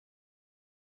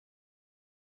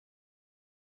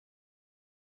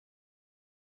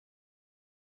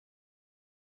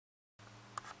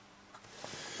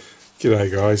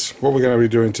G'day guys, what we're going to be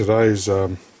doing today is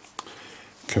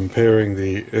comparing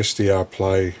the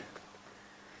SDR-Play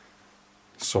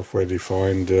software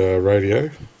defined radio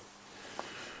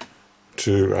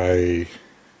to a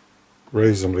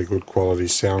reasonably good quality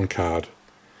sound card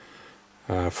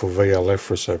for VLF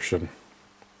reception.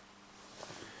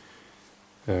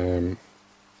 I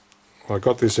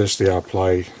got this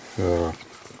SDR-Play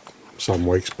some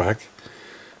weeks back,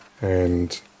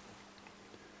 and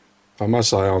I must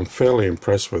say I'm fairly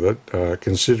impressed with it,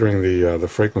 considering the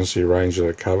frequency range that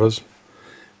it covers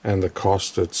and the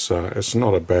cost. It's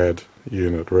not a bad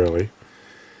unit really.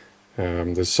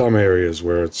 There's some areas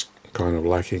where it's kind of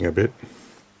lacking a bit,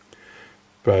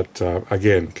 but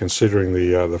again, considering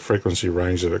the frequency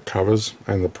range that it covers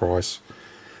and the price,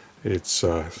 it's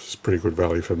pretty good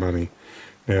value for money.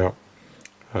 Now,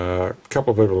 a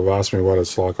couple of people have asked me what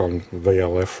it's like on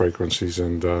VLF frequencies,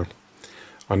 and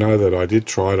I know that I did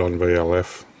try it on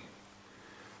VLF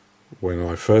when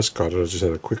I first got it. I just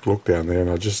had a quick look down there, and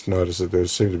I just noticed that there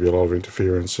seemed to be a lot of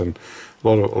interference and a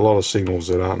lot of signals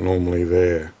that aren't normally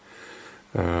there.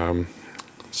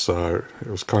 So it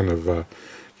was kind of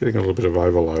getting a little bit of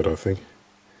overload, I think.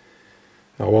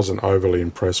 I wasn't overly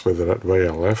impressed with it at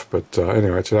VLF, but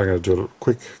anyway, today I'm going to do a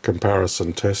quick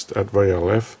comparison test at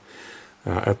VLF,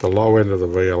 at the low end of the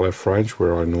VLF range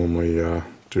where I normally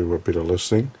do a bit of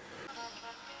listening.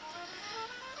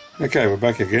 Okay, we're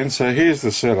back again. So here's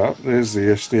the setup. There's the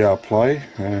SDR-Play.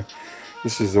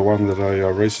 This is the one that I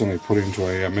recently put into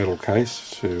a metal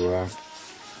case to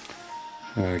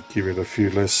give it a few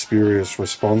less spurious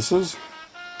responses.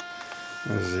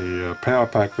 There's the power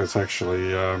pack that's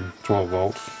actually 12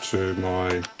 volt to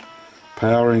my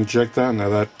power injector. Now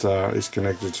that is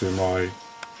connected to my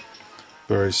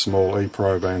very small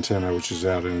E-probe antenna, which is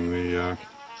out in the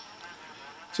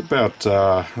it's about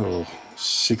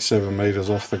 6-7 meters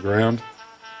off the ground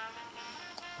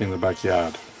in the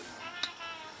backyard.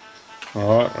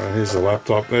 Alright, and here's the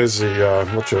laptop. There's the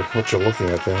what you're looking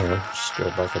at there. I'll just go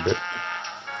back a bit.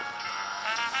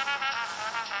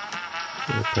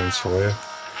 The pencil there.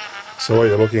 So what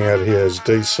you're looking at here is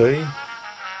DC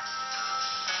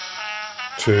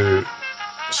to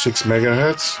 6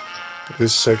 megahertz.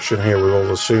 This section here with all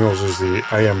the signals is the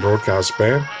AM broadcast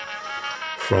band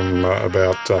from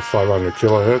about 500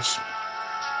 kilohertz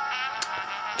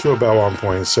to about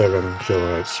 1.7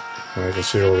 kilohertz. And you can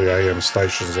see all the AM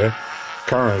stations there.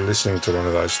 Currently listening to one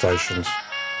of those stations.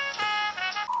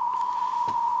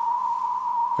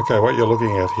 Okay, what you're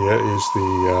looking at here is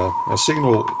a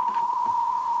signal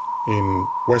in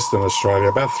Western Australia,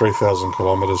 about 3,000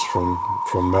 kilometres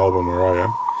from Melbourne where I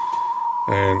am.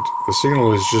 And the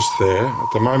signal is just there. At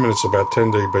the moment it's about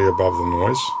 10 dB above the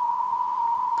noise.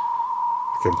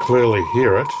 I can clearly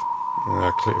hear it.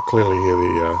 Clearly hear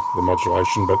the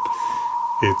modulation, but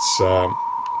it's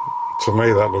to me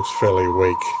that looks fairly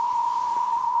weak.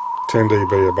 10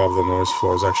 dB above the noise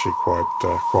floor is actually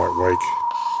quite weak.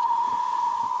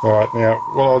 Alright, now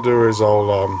what I'll do is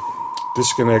I'll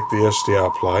disconnect the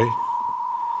SDR-Play,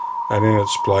 and in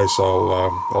its place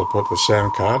I'll put the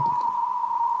sound card,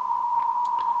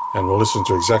 and we'll listen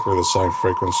to exactly the same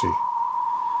frequency,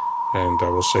 and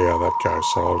we'll see how that goes.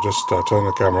 So I'll just turn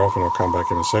the camera off and I'll come back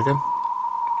in a second.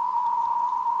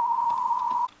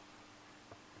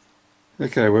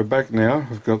 Okay, we're back now.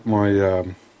 I've got my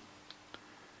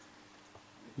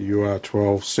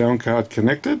UR12 sound card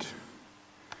connected.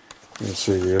 You can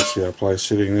see the SDR-Play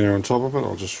sitting there on top of it.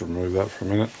 I'll just remove that for a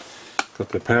minute. Got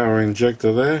the power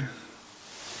injector there,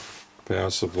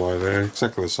 power supply there,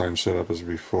 exactly the same setup as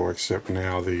before, except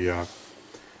now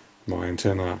my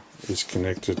antenna is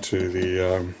connected to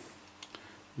the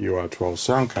UR12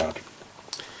 sound card.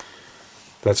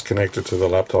 That's connected to the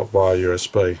laptop via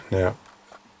USB. Now,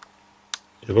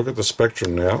 you look at the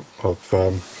spectrum now of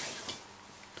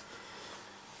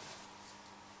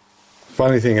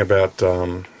funny thing about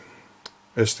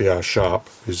SDR Sharp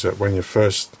is that when you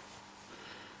first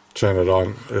turn it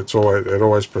on, it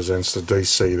always presents the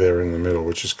DC there in the middle,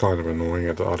 which is kind of annoying.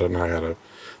 I don't know how to.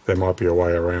 There might be a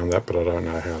way around that, but I don't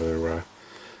know how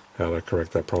to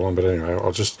correct that problem. But anyway,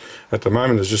 at the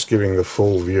moment it's just giving the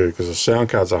full view, because the sound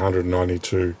card's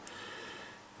 192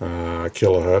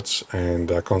 kilohertz,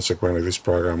 and consequently this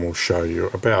program will show you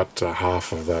about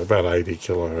half of that, about 80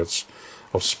 kilohertz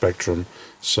of spectrum.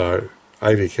 So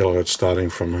 80 kilohertz starting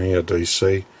from here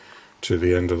DC to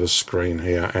the end of the screen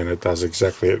here, and it does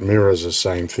exactly, it mirrors the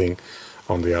same thing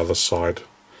on the other side.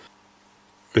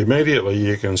 Immediately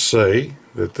you can see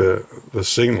that the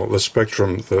signal, the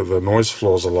spectrum, the noise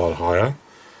floor is a lot higher,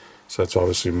 so it's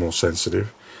obviously more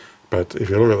sensitive. But if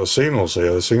you look at the signals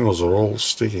here, the signals are all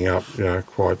sticking up,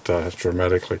 quite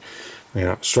dramatically.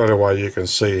 Now straight away you can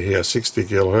see here 60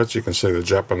 kilohertz, you can see the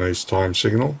Japanese time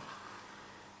signal.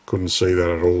 Couldn't see that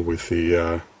at all with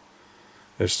the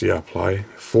SDR-Play.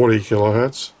 40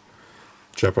 kilohertz,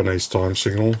 Japanese time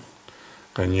signal,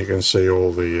 and you can see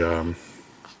all the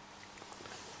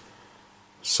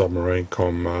submarine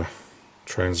com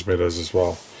transmitters as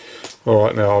well.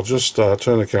 Alright, now I'll just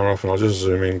turn the camera off and I'll just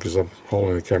zoom in because I'm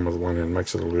holding the camera with one hand,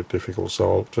 makes it a little bit difficult. So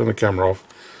I'll turn the camera off,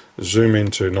 zoom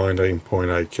into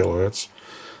 19.8 kilohertz,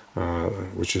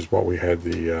 which is what we had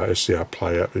the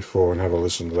SDR-Play at before, and have a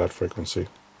listen to that frequency.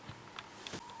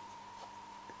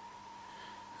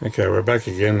 Okay, we're back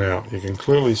again now. You can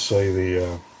clearly see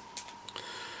the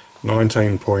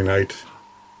 19.8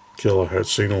 kilohertz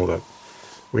signal that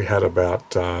we had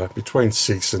about between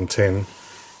 6 and 10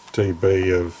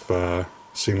 dB of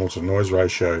signal to noise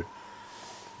ratio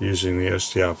using the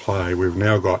SDR-Play. We've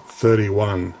now got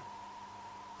 31,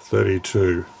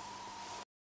 32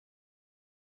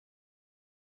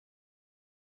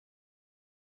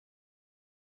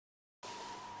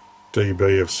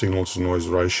 dB of signal to noise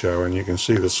ratio, and you can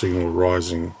see the signal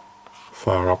rising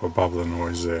far up above the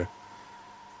noise there.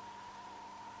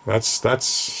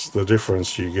 That's the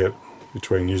difference you get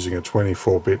between using a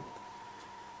 24-bit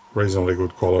reasonably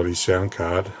good quality sound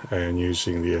card and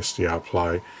using the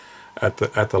SDR-Play at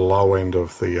the low end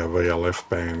of the VLF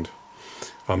band.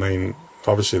 I mean,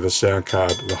 obviously the sound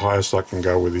card, the highest I can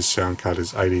go with this sound card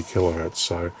is 80 kilohertz,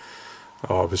 so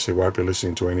I obviously won't be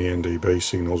listening to any NDB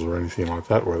signals or anything like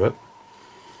that with it.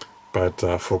 But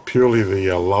for purely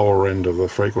the lower end of the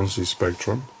frequency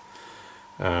spectrum,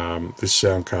 this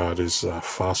sound card is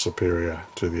far superior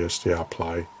to the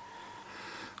SDR-Play.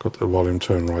 Got the volume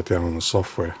turned right down on the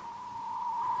software.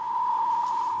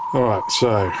 Alright,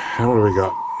 so what do we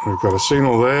got? We've got a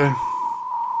signal there,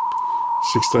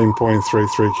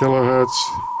 16.33 kilohertz.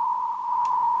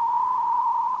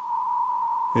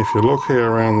 If you look here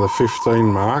around the 15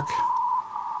 mark,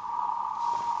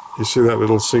 you see that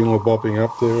little signal bopping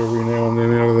up there every now and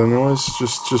then out of the noise,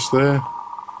 just there.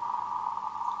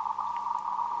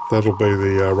 That'll be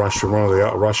the one of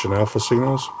the Russian alpha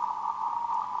signals.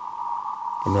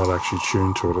 I'm not actually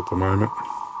tuned to it at the moment.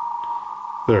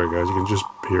 There it goes, you can just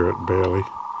hear it barely.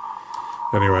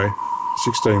 Anyway,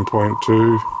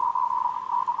 16.2,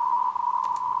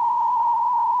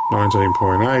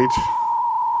 19.8,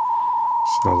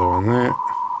 it's another one there.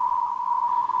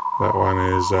 That one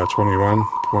is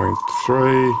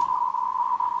 21.3,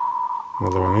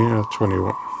 another one here,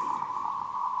 21,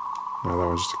 no, that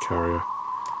one's just a carrier.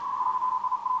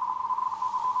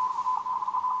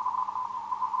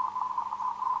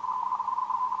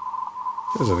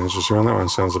 There's an interesting one. That one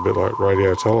sounds a bit like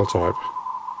radio teletype.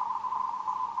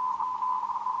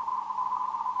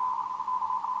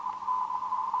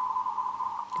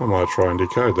 I might try and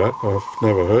decode that. I've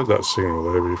never heard that signal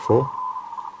there before.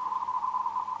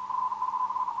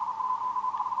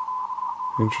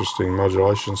 Interesting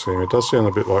modulation scheme. It does sound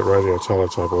a bit like radio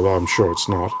teletype, although I'm sure it's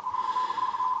not.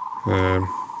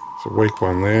 It's a weak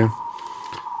one there.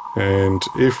 And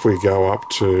if we go up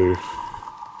to,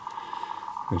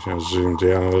 I'll zoom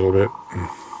down a little bit.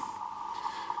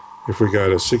 If we go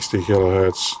to 60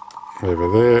 kilohertz over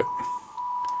there,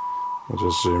 I'll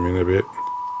just zoom in a bit.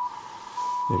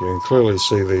 You can clearly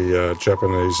see the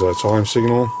Japanese time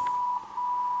signal.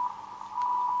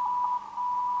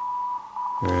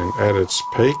 And at its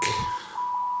peak,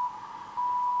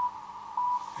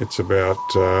 it's about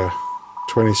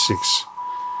 26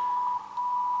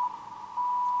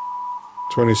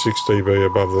 dB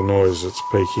above the noise it's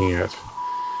peaking at.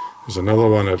 There's another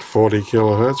one at 40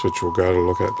 kilohertz, which we'll go to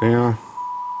look at now.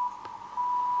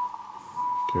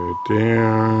 Go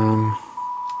down.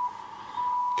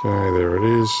 Okay, there it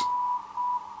is.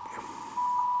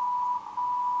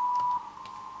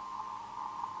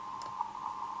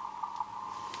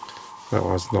 That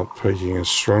one's not peaking as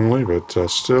strongly, but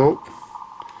still,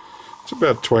 it's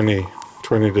about 20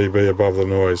 dB above the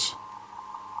noise.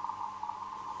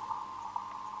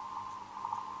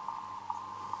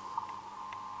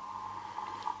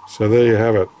 So there you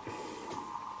have it.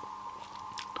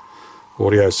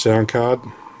 Audio sound card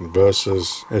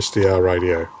versus SDR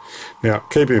radio. Now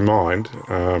keep in mind,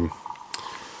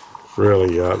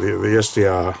 really the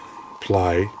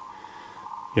SDR-Play,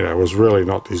 you know, was really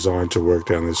not designed to work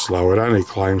down this low. It only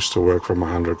claims to work from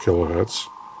 100 kilohertz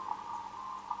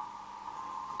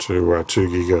to 2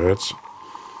 gigahertz,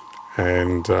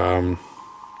 and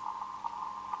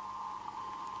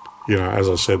you know, as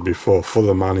I said before, for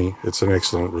the money, it's an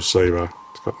excellent receiver.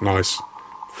 It's got nice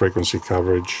frequency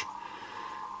coverage,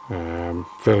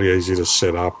 fairly easy to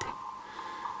set up.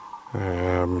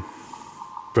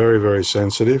 very, very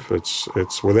sensitive.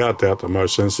 It's without doubt the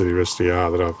most sensitive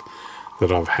SDR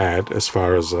that I've had as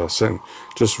far as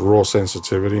just raw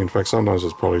sensitivity. In fact, sometimes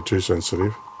it's probably too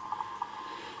sensitive.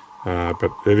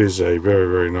 But it is a very,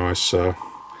 very nice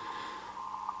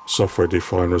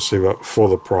software-defined receiver for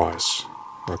the price.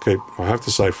 I have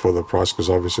to say for the price, because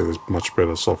obviously there's much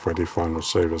better software-defined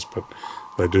receivers, but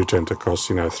they do tend to cost,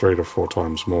 3 to 4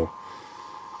 times more.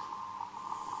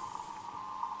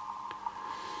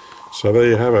 So there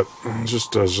you have it.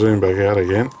 Just zoom back out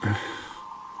again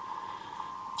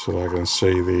till I can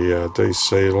see the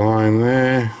DC line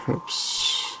there.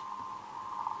 Oops.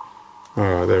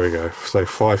 Alright, there we go. Say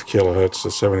 5 kilohertz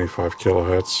to 75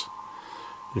 kilohertz.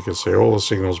 You can see all the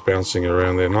signals bouncing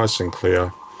around there nice and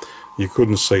clear. You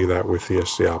couldn't see that with the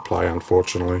SDR-Play,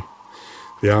 unfortunately.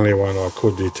 The only one I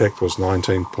could detect was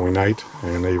 19.8,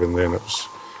 and even then it was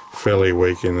fairly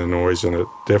weak in the noise, and it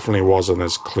definitely wasn't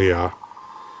as clear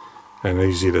and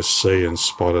easy to see and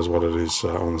spot as what it is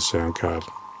on the sound card.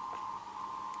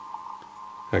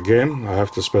 Again, I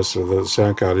have to specify that the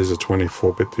sound card is a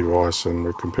 24-bit device, and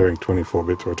we're comparing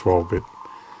 24-bit to a 12-bit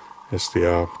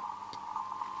SDR.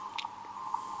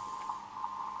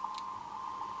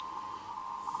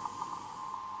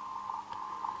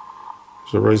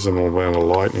 There's a reasonable amount of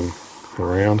lightning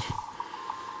around.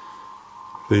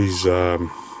 These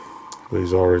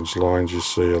orange lines you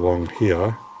see along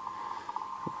here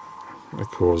are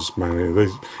caused mainly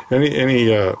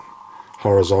any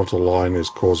horizontal line is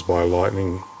caused by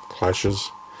lightning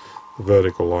clashes. The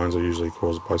vertical lines are usually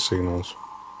caused by signals.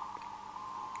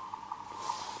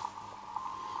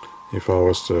 If I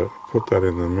was to put that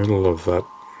in the middle of that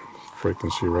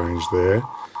frequency range there,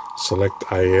 select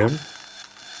AM,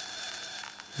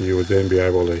 you would then be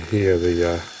able to hear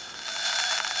the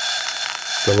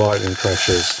lightning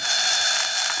crashes.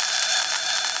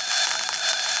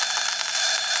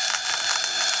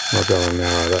 I'm going to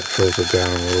narrow that filter down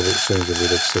a little bit, seems a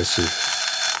bit excessive.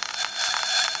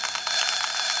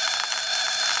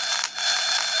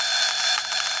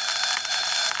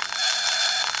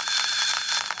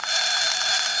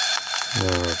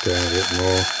 Narrow it down a bit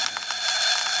more.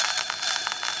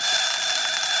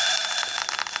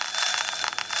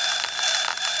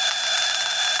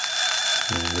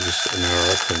 And we'll just narrow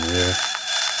it from there.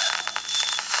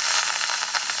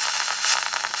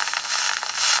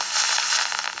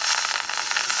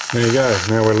 There you go,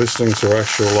 now we're listening to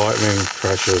actual lightning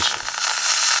crashes.